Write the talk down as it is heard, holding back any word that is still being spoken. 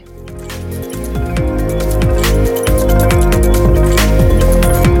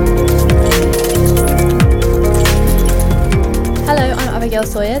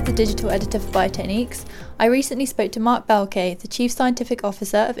as the digital editor for Biotechniques, I recently spoke to Mark Belke, the Chief Scientific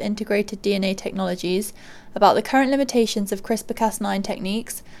Officer of Integrated DNA Technologies, about the current limitations of CRISPR-Cas9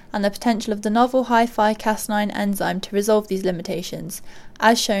 techniques and the potential of the novel Hi-Fi Cas9 enzyme to resolve these limitations,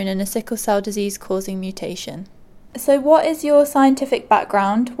 as shown in a sickle cell disease causing mutation. So what is your scientific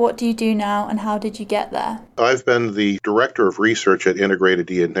background, what do you do now, and how did you get there? I've been the Director of Research at Integrated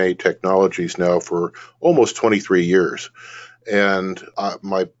DNA Technologies now for almost 23 years. And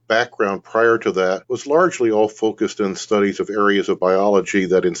my background prior to that was largely all focused in studies of areas of biology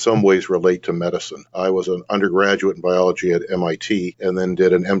that in some ways relate to medicine. I was an undergraduate in biology at MIT and then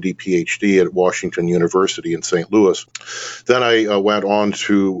did an MD PhD at Washington University in St. Louis. Then I went on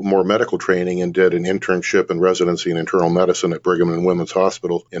to more medical training and did an internship and residency in internal medicine at Brigham and Women's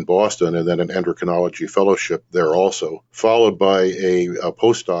Hospital in Boston, and then an endocrinology fellowship there also, followed by a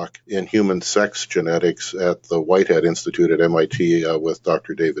postdoc in human sex genetics at the Whitehead Institute at MIT with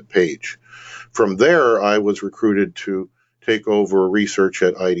Dr. David Page. From there, I was recruited to take over research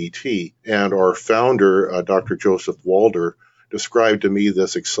at IDT, and our founder, Dr. Joseph Walder, described to me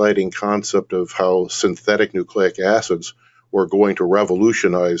this exciting concept of how synthetic nucleic acids were going to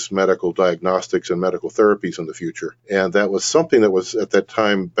revolutionize medical diagnostics and medical therapies in the future. And that was something that was, at that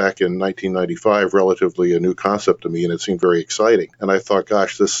time, back in 1995, relatively a new concept to me, and it seemed very exciting. And I thought,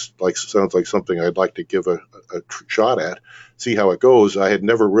 gosh, this sounds like something I'd like to give a shot at, see how it goes. I had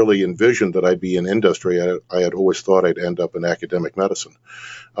never really envisioned that I'd be in industry. I had always thought I'd end up in academic medicine.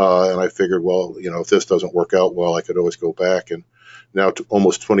 And I figured, well, if this doesn't work out well, I could always go back. And now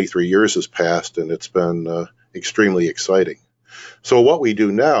almost 23 years has passed, and it's been extremely exciting. So what we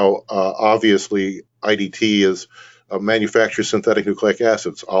do now, obviously, IDT is manufactures synthetic nucleic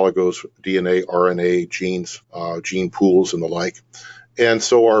acids, oligos, DNA, RNA, genes, gene pools, and the like. And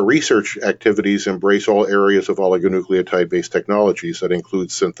so our research activities embrace all areas of oligonucleotide-based technologies that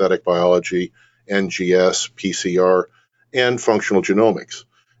include synthetic biology, NGS, PCR, and functional genomics.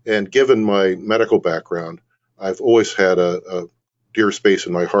 And given my medical background, I've always had a dear space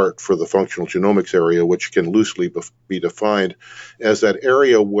in my heart for the functional genomics area, which can loosely be defined as that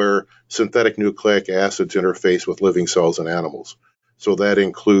area where synthetic nucleic acids interface with living cells and animals. So that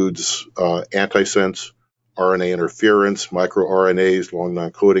includes antisense, RNA interference, microRNAs, long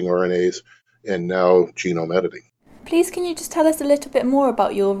non-coding RNAs, and now genome editing. Please, can you just tell us a little bit more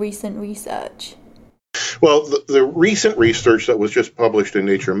about your recent research? Well, the recent research that was just published in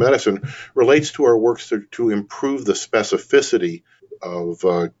Nature Medicine relates to our works to improve the specificity of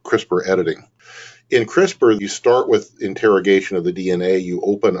CRISPR editing. In CRISPR, you start with interrogation of the DNA, you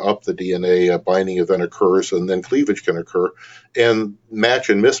open up the DNA, a binding event occurs, and then cleavage can occur. And match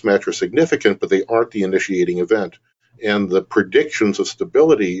and mismatch are significant, but they aren't the initiating event. And the predictions of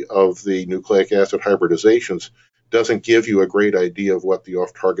stability of the nucleic acid hybridizations doesn't give you a great idea of what the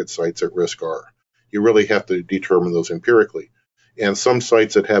off-target sites at risk are. You really have to determine those empirically. And some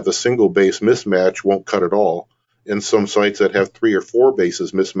sites that have a single base mismatch won't cut at all. And some sites that have 3 or 4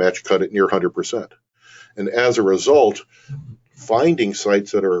 bases mismatch cut at near 100%. And as a result, finding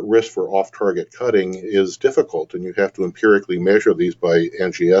sites that are at risk for off-target cutting is difficult, and you have to empirically measure these by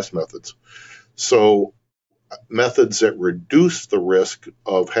NGS methods. So methods that reduce the risk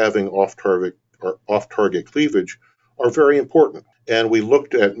of having off-target cleavage are very important. And we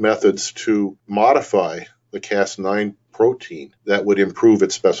looked at methods to modify the Cas9 protein that would improve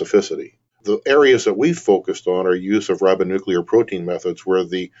its specificity. The areas that we've focused on are use of ribonuclear protein methods where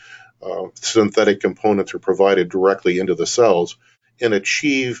the synthetic components are provided directly into the cells and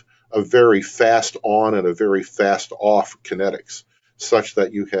achieve a very fast on and a very fast off kinetics, such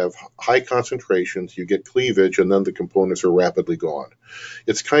that you have high concentrations, you get cleavage, and then the components are rapidly gone.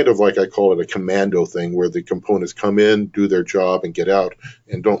 It's kind of like, I call it a commando thing, where the components come in, do their job, and get out,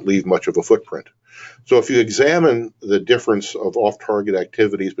 and don't leave much of a footprint. So if you examine the difference of off-target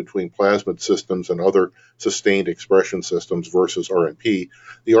activities between plasmid systems and other sustained expression systems versus RNP,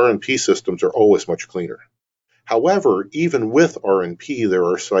 the RNP systems are always much cleaner. However, even with RNP, there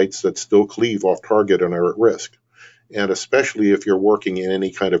are sites that still cleave off-target and are at risk. And especially if you're working in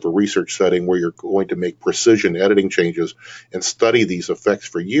any kind of a research setting where you're going to make precision editing changes and study these effects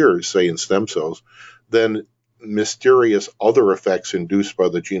for years, say in stem cells, then mysterious other effects induced by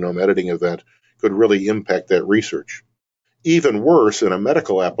the genome editing event could really impact that research. Even worse, in a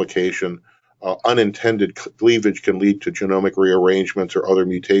medical application, unintended cleavage can lead to genomic rearrangements or other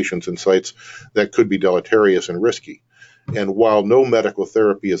mutations in sites that could be deleterious and risky. And while no medical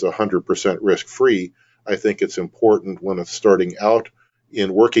therapy is 100% risk-free, I think it's important when it's starting out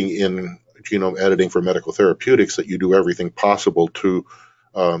in working in genome editing for medical therapeutics that you do everything possible to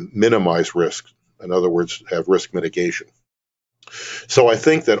minimize risk. In other words, have risk mitigation. So I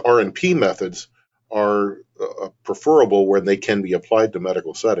think that RNP methods are preferable when they can be applied to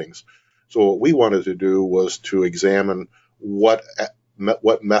medical settings. So what we wanted to do was to examine what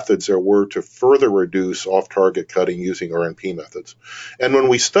methods there were to further reduce off-target cutting using RNP methods. And when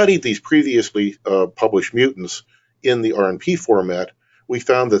we studied these previously published mutants in the RNP format, we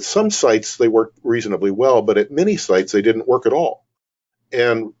found that some sites they worked reasonably well, but at many sites they didn't work at all.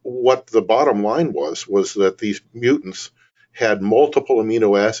 And what the bottom line was that these mutants had multiple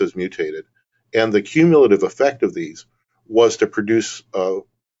amino acids mutated, and the cumulative effect of these was to produce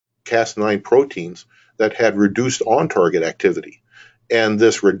Cas9 proteins that had reduced on-target activity. And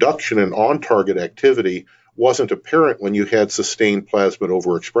this reduction in on-target activity wasn't apparent when you had sustained plasmid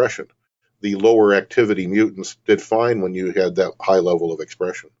overexpression. The lower activity mutants did fine when you had that high level of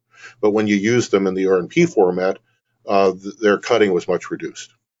expression. But when you used them in the RNP format, their cutting was much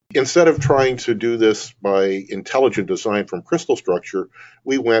reduced. Instead of trying to do this by intelligent design from crystal structure,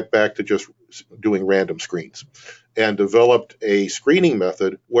 we went back to just doing random screens and developed a screening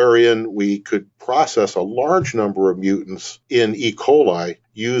method wherein we could process a large number of mutants in E. coli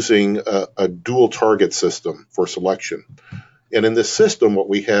using a dual target system for selection. And in this system, what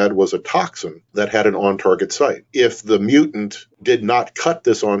we had was a toxin that had an on-target site. If the mutant did not cut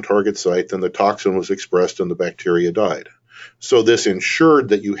this on-target site, then the toxin was expressed and the bacteria died. So this ensured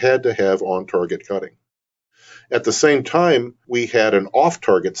that you had to have on-target cutting. At the same time, we had an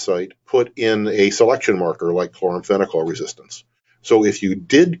off-target site put in a selection marker like chloramphenicol resistance. So if you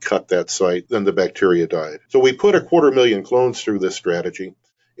did cut that site, then the bacteria died. So we put 250,000 clones through this strategy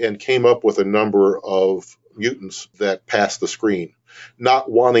and came up with a number of mutants that passed the screen. Not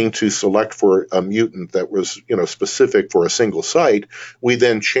wanting to select for a mutant that was, specific for a single site, we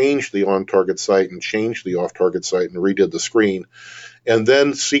then changed the on-target site and changed the off-target site and redid the screen, and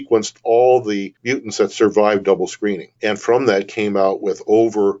then sequenced all the mutants that survived double screening. And from that came out with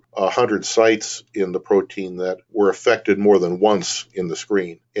over 100 sites in the protein that were affected more than once in the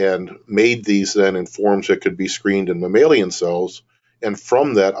screen, and made these then in forms that could be screened in mammalian cells. And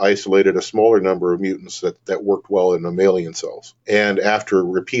from that, isolated a smaller number of mutants that worked well in mammalian cells. And after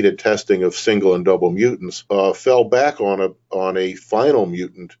repeated testing of single and double mutants, fell back on a final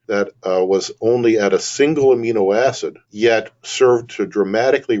mutant that was only at a single amino acid, yet served to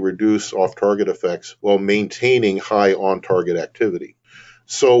dramatically reduce off-target effects while maintaining high on-target activity.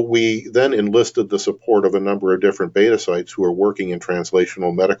 So we then enlisted the support of a number of different beta sites who are working in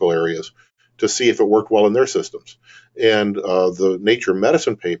translational medical areas to see if it worked well in their systems. And the Nature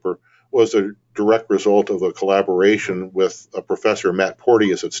Medicine paper was a direct result of a collaboration with Professor Matt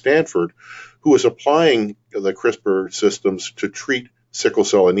Porteous at Stanford, who was applying the CRISPR systems to treat sickle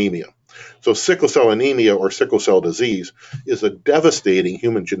cell anemia. So sickle cell anemia, or sickle cell disease, is a devastating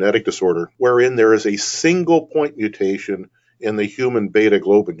human genetic disorder wherein there is a single point mutation in the human beta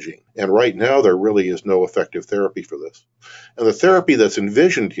globin gene. And right now, there really is no effective therapy for this. And the therapy that's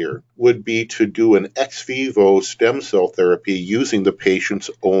envisioned here would be to do an ex vivo stem cell therapy using the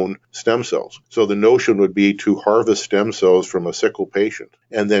patient's own stem cells. So the notion would be to harvest stem cells from a sickle patient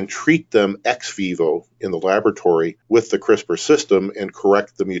and then treat them ex vivo in the laboratory with the CRISPR system and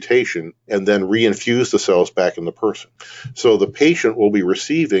correct the mutation and then reinfuse the cells back in the person. So the patient will be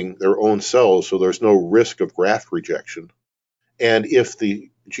receiving their own cells, so there's no risk of graft rejection. And if the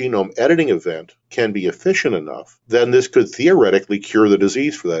genome editing event can be efficient enough, then this could theoretically cure the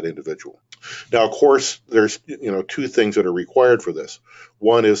disease for that individual. Now, of course, there's two things that are required for this.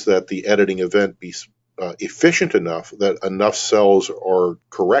 One is that the editing event be efficient enough that enough cells are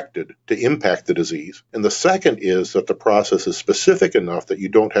corrected to impact the disease. And the second is that the process is specific enough that you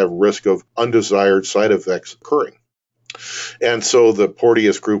don't have risk of undesired side effects occurring. And so the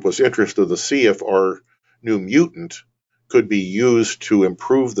Porteous group was interested to see if our new mutant could be used to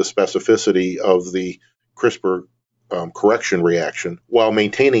improve the specificity of the CRISPR correction reaction while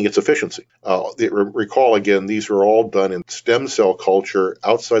maintaining its efficiency. Recall again, these are all done in stem cell culture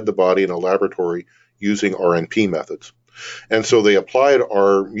outside the body in a laboratory using RNP methods. And so they applied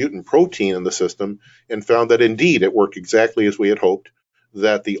our mutant protein in the system and found that indeed it worked exactly as we had hoped,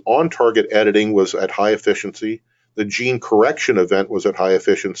 that the on-target editing was at high efficiency, the gene correction event was at high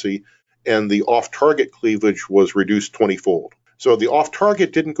efficiency, and the off-target cleavage was reduced 20-fold. So the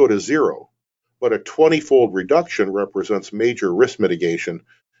off-target didn't go to zero, but a 20-fold reduction represents major risk mitigation,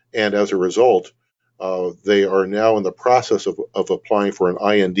 and as a result, they are now in the process of applying for an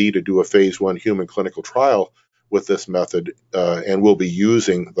IND to do a phase 1 human clinical trial with this method, and will be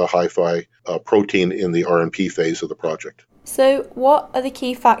using the HiFi protein in the RNP phase of the project. So what are the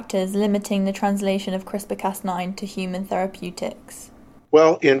key factors limiting the translation of CRISPR-Cas9 to human therapeutics?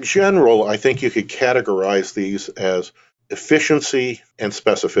 Well, in general, I think you could categorize these as efficiency and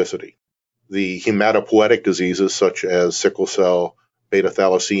specificity. The hematopoietic diseases such as sickle cell, beta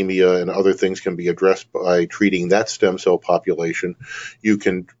thalassemia, and other things can be addressed by treating that stem cell population. You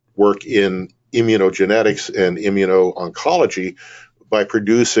can work in immunogenetics and immuno-oncology by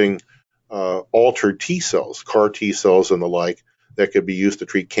producing altered T cells, CAR T cells and the like, that could be used to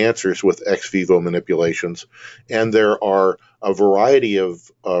treat cancers with ex vivo manipulations. And there are a variety of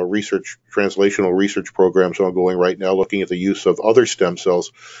translational research programs ongoing right now looking at the use of other stem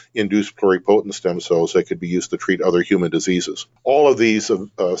cells, induced pluripotent stem cells that could be used to treat other human diseases. All of these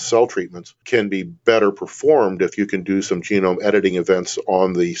cell treatments can be better performed if you can do some genome editing events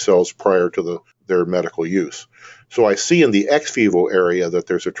on the cells prior to their medical use. So I see in the ex vivo area that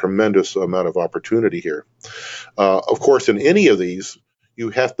there's a tremendous amount of opportunity here. Of course, in any of these, you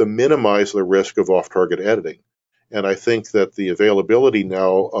have to minimize the risk of off-target editing. And I think that the availability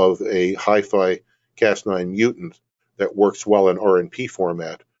now of a HiFi Cas9 mutant that works well in RNP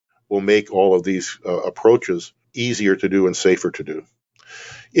format will make all of these approaches easier to do and safer to do.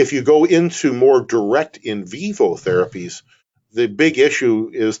 If you go into more direct in vivo therapies, the big issue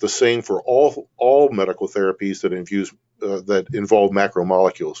is the same for all medical therapies that involve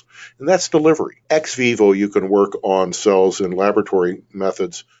macromolecules, and that's delivery. Ex vivo, you can work on cells in laboratory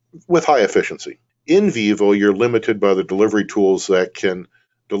methods with high efficiency. In vivo, you're limited by the delivery tools that can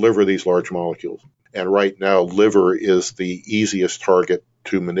deliver these large molecules. And right now, liver is the easiest target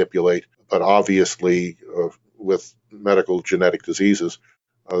to manipulate, but obviously, with medical genetic diseases,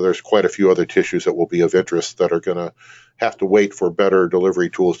 there's quite a few other tissues that will be of interest that are going to have to wait for better delivery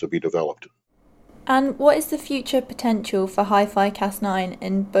tools to be developed. And what is the future potential for HiFi Cas9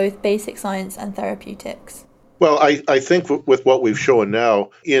 in both basic science and therapeutics? Well, I think with what we've shown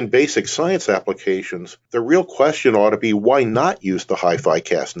now in basic science applications, the real question ought to be why not use the HiFi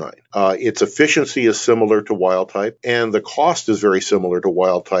Cas9? Its efficiency is similar to wild type, and the cost is very similar to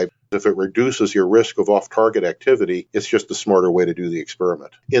wild type. If it reduces your risk of off-target activity, it's just a smarter way to do the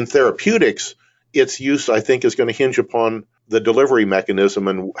experiment. In therapeutics, its use, I think, is going to hinge upon the delivery mechanism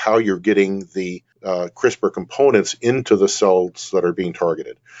and how you're getting the CRISPR components into the cells that are being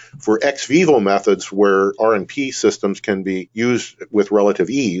targeted. For ex vivo methods where RNP systems can be used with relative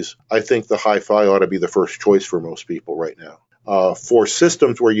ease, I think the HiFi ought to be the first choice for most people right now. For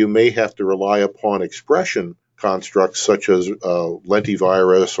systems where you may have to rely upon expression constructs such as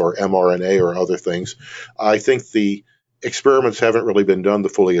lentivirus or mRNA or other things, I think the experiments haven't really been done to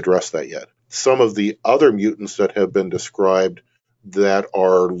fully address that yet. Some of the other mutants that have been described that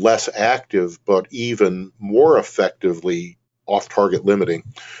are less active but even more effectively off-target limiting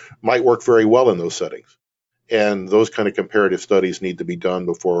might work very well in those settings. And those kind of comparative studies need to be done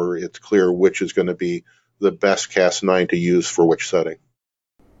before it's clear which is going to be the best Cas9 to use for which setting.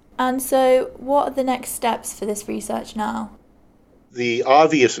 And so, what are the next steps for this research now? The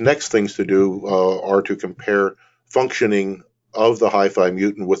obvious next things to do are to compare functioning of the HiFi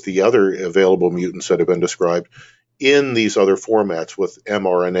mutant with the other available mutants that have been described in these other formats with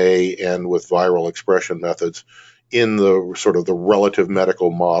mRNA and with viral expression methods in the sort of the relative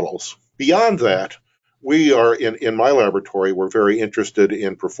medical models. Beyond that, we are in my laboratory, we're very interested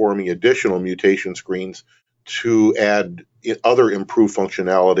in performing additional mutation screens to add other improved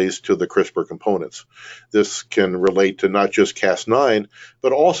functionalities to the CRISPR components. This can relate to not just Cas9,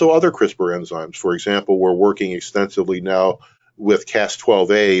 but also other CRISPR enzymes. For example, we're working extensively now with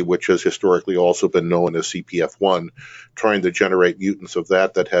Cas12a, which has historically also been known as CPF1, trying to generate mutants of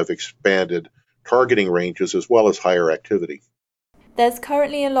that have expanded targeting ranges as well as higher activity. There's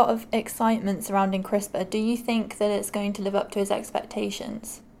currently a lot of excitement surrounding CRISPR. Do you think that it's going to live up to its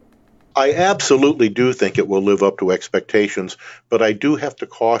expectations? I absolutely do think it will live up to expectations, but I do have to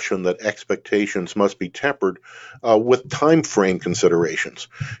caution that expectations must be tempered with time frame considerations.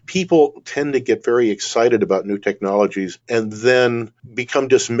 People tend to get very excited about new technologies and then become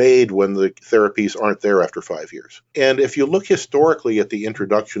dismayed when the therapies aren't there after 5 years. And if you look historically at the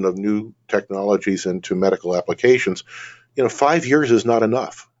introduction of new technologies into medical applications, 5 years is not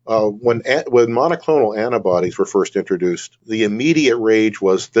enough. When monoclonal antibodies were first introduced, the immediate rage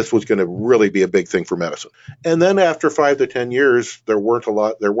was this was going to really be a big thing for medicine. And then after 5 to 10 years, there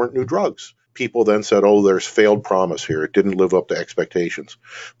weren't new drugs. People then said, oh, there's failed promise here. It didn't live up to expectations.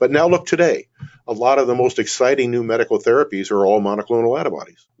 But now look today. A lot of the most exciting new medical therapies are all monoclonal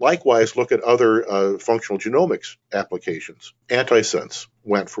antibodies. Likewise, look at other functional genomics applications. Antisense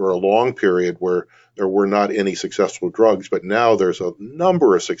went for a long period where there were not any successful drugs, but now there's a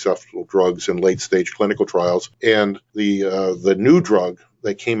number of successful drugs in late-stage clinical trials. And the new drug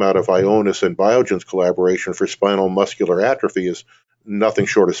that came out of Ionis and Biogen's collaboration for spinal muscular atrophy is nothing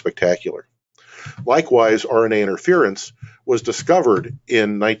short of spectacular. Likewise, RNA interference was discovered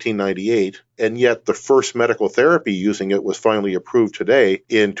in 1998, and yet the first medical therapy using it was finally approved today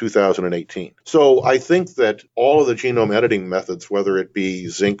in 2018. So I think that all of the genome editing methods, whether it be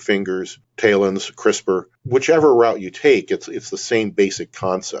zinc fingers, TALENs, CRISPR, whichever route you take, it's the same basic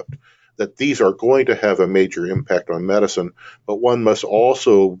concept, that these are going to have a major impact on medicine, but one must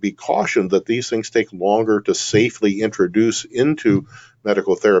also be cautioned that these things take longer to safely introduce into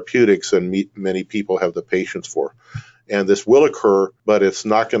medical therapeutics than many people have the patience for. And this will occur, but it's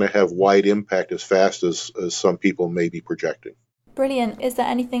not going to have wide impact as fast as some people may be projecting. Brilliant. Is there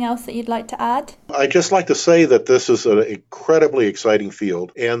anything else that you'd like to add? I'd just like to say that this is an incredibly exciting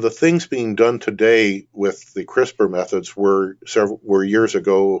field, and the things being done today with the CRISPR methods were years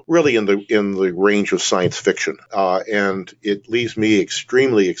ago really in the range of science fiction, and it leaves me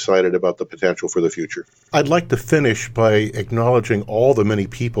extremely excited about the potential for the future. I'd like to finish by acknowledging all the many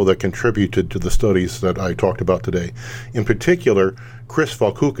people that contributed to the studies that I talked about today. In particular, Chris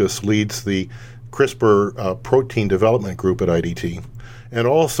Valkoukas leads the CRISPR protein development group at IDT, and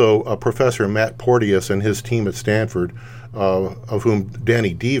also Professor Matt Porteous and his team at Stanford, of whom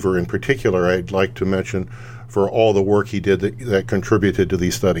Danny Deaver in particular I'd like to mention for all the work he did that contributed to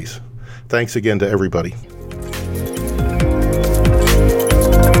these studies. Thanks again to everybody.